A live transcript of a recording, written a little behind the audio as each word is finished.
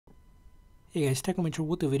Hey guys, TechMentor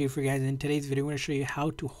with the video for you guys. In today's video, I'm going to show you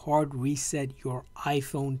how to hard reset your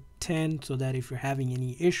iPhone 10 so that if you're having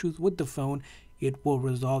any issues with the phone, it will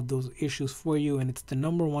resolve those issues for you. And it's the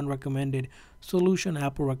 #1 recommended solution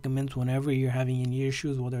Apple recommends whenever you're having any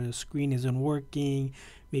issues, whether the screen isn't working,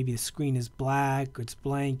 maybe the screen is black, or it's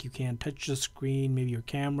blank, you can't touch the screen, maybe your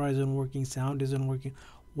camera isn't working, sound isn't working.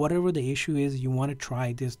 Whatever the issue is, you want to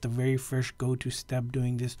try this, the very first go-to step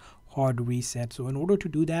doing this hard reset. So in order to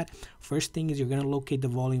do that, first thing is you're going to locate the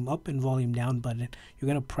volume up and volume down button. You're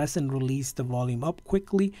going to press and release the volume up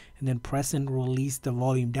quickly, and then press and release the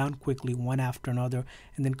volume down quickly, one after another,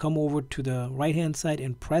 and then come over to the right hand side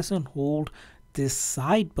and press and hold this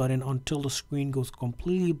side button until the screen goes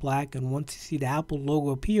completely black. And once you see the Apple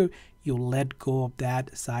logo appear, you'll let go of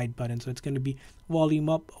that side button. So it's going to be volume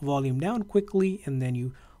up, volume down quickly, and then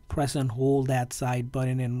you press and hold that side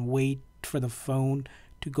button and wait for the phone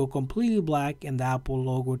to go completely black and the Apple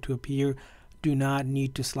logo to appear. Do not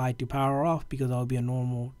need to slide to power off because that'll be a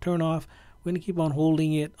normal turn off. We're going to keep on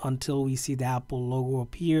holding it until we see the Apple logo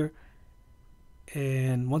appear.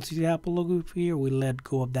 And once you see the Apple logo appear, we let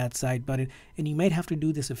go of that side button. And you might have to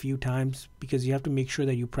do this a few times because you have to make sure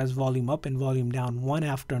that you press volume up and volume down one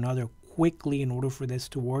after another quickly in order for this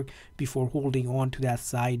to work before holding on to that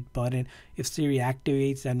side button. If Siri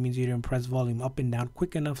activates, that means you didn't press volume up and down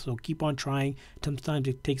quick enough. So keep on trying. Sometimes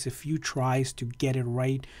it takes a few tries to get it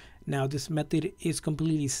right. Now this method is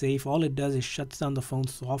completely safe. All it does is shuts down the phone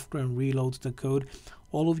software and reloads the code.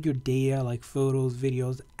 All of your data like photos,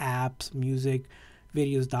 videos, apps, music,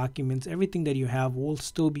 videos, documents, everything that you have will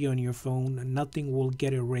still be on your phone, and nothing will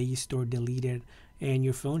get erased or deleted, and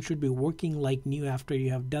your phone should be working like new after you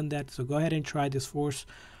have done that. So go ahead and try this force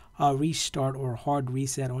restart or hard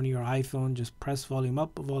reset on your iPhone. Just press volume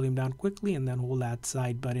up, volume down quickly, and then hold that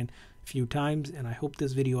side button a few times. And I hope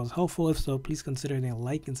this video was helpful. If so, please consider hitting the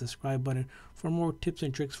like and subscribe button for more tips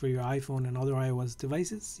and tricks for your iPhone and other iOS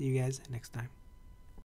devices. See you guys next time.